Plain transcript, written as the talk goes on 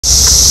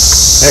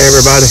Hey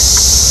everybody,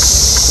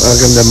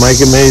 welcome to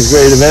Mike and May's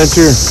Great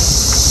Adventure. I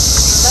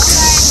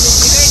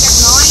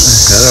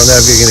don't know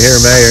if you can hear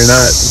May or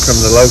not from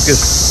the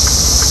locusts,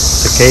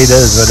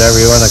 cicadas,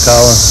 whatever you want to call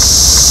them.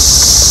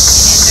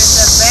 And there's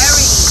a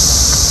berry.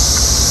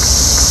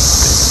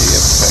 Let's see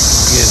if I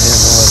can get him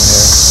on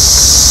here.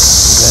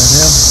 Is that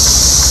him?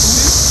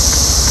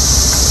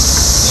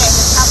 Yeah,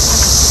 the top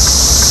one.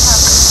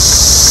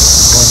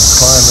 One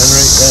climbing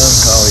right down.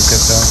 Oh, he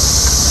took off.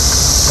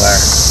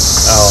 Where?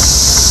 Oh.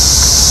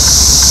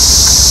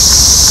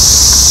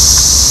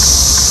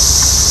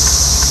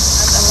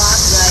 That's a lot,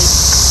 guys.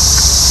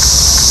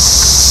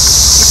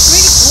 It's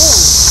pretty cool.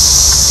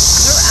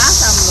 They're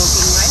awesome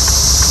looking, right?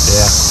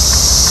 Yeah.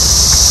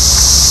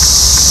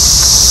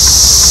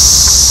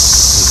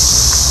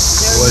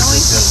 They're Woods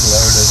is noisy. just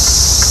loaded.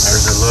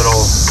 There's a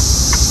little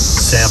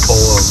sample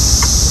of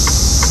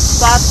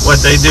But what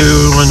they do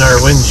on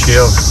our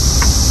windshield.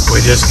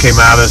 We just came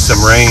out of some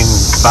rain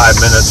 5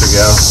 minutes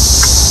ago,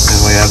 and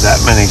we have that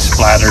many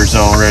splatters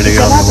already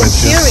it's a on lot the of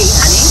windshield. cherry,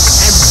 honey.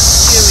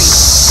 Cherry.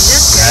 Is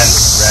that cherry?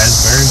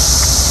 Raspberries?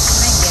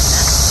 Can I get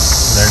that?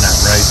 They're not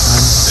ripe,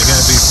 huh? They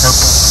gotta be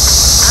purple.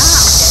 Ah,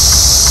 okay.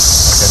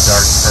 Like a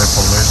dark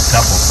purple. There's a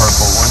couple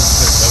purple ones,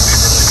 but they'll be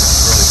really,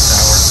 really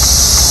sour.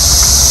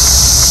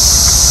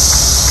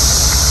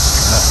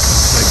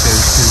 Looks like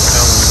those two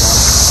fellas on.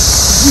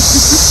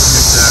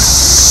 Right there.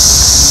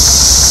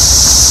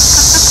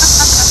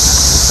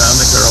 We found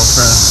a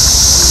girlfriend.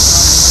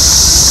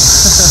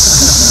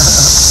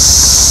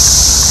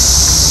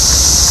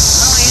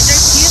 Oh, yeah,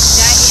 they're cute,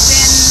 guys.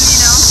 Even,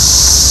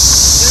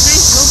 they're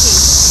nice looking.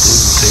 You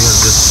can see them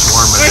just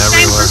swarming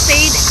everywhere.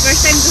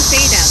 First time to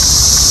say that.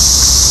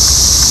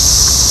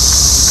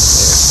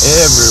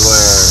 They're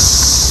everywhere.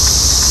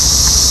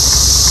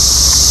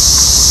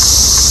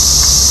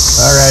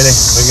 Alrighty,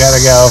 we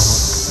gotta go.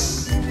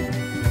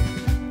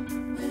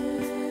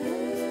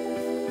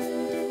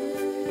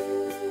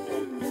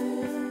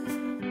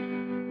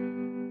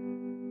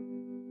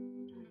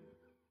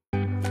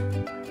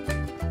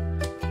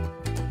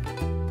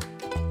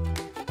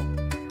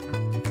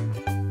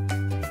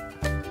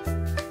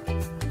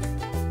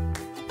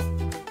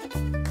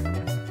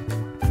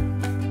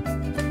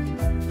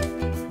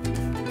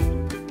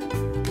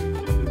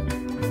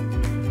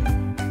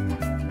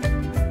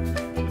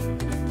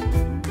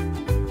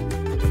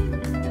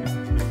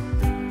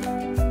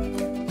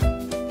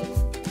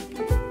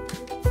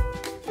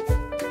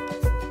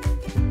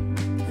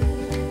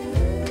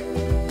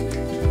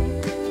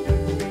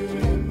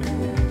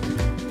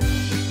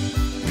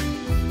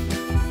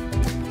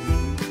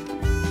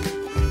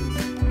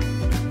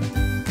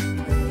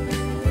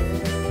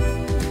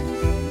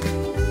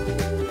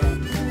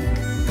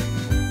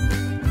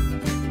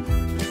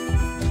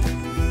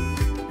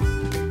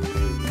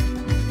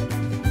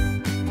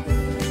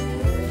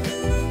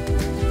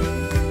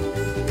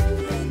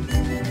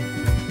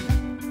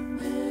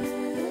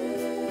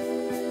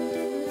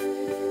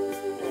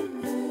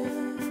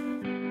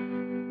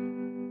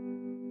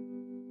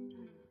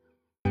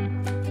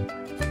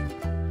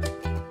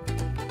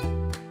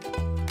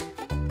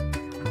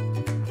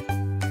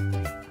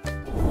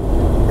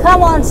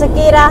 Come on,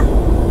 Cicada.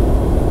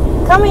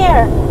 Come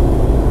here.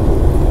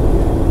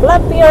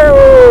 Flip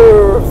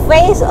your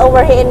face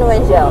over here in the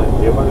windshield.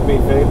 Do you want to be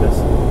famous?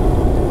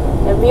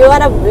 If you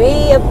want to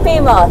be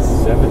famous.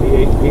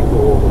 78 people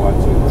will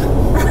watch you.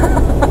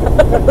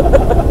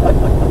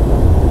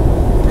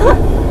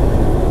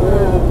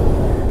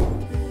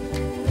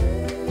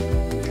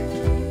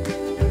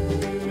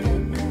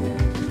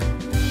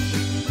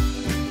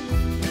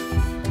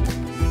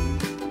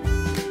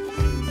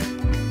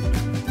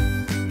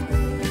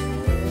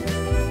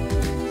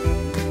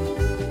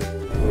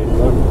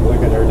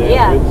 Look at our damn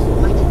Yeah.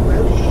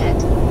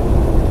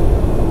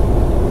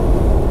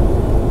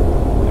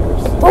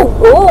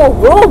 Oh,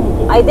 boom!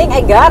 I think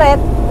I got it.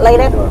 Like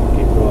that.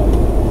 Keep going.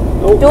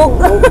 Oh, Dog.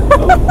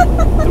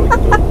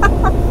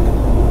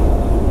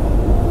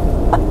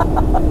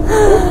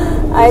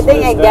 I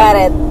think I got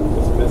it.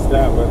 Just missed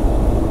that one.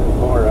 There's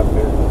more up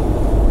here.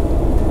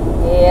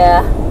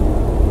 Yeah.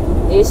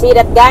 Do you see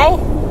that guy?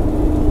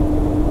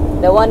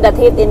 The one that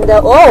hit in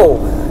the... Oh!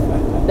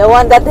 The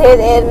one that hit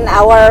in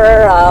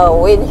our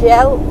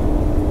windshield?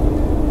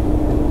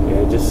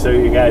 Yeah, just so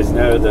you guys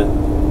know the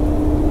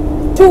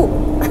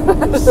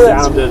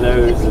sound of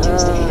those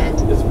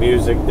is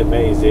music to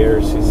May's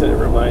ears. She said it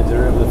reminds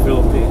her of the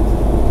Philippines.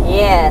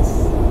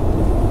 Yes.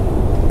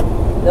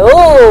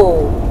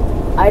 Oh!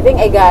 I think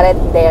I got it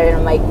there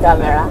in my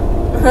camera.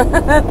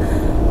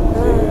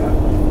 Yeah,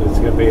 it's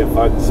going to be a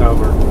fun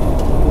summer.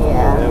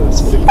 Yeah. That was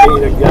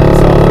cicada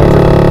guts all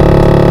over.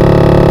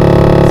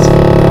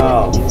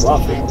 Oh,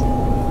 fluffy. You're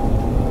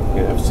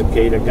going to have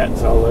cicada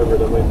guts all over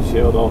the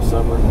windshield all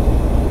summer.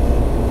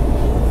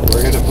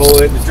 We're going to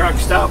pull in the truck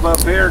stop up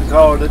here and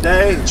call it a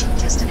day.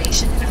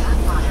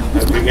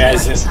 Hope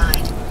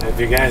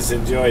you guys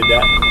enjoyed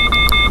that.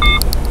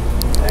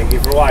 Thank you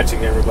for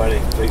watching, everybody.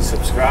 Please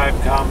subscribe,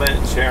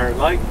 comment, share, and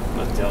like.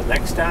 Until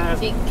next time.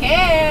 Take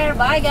care.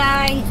 Bye,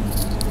 guys.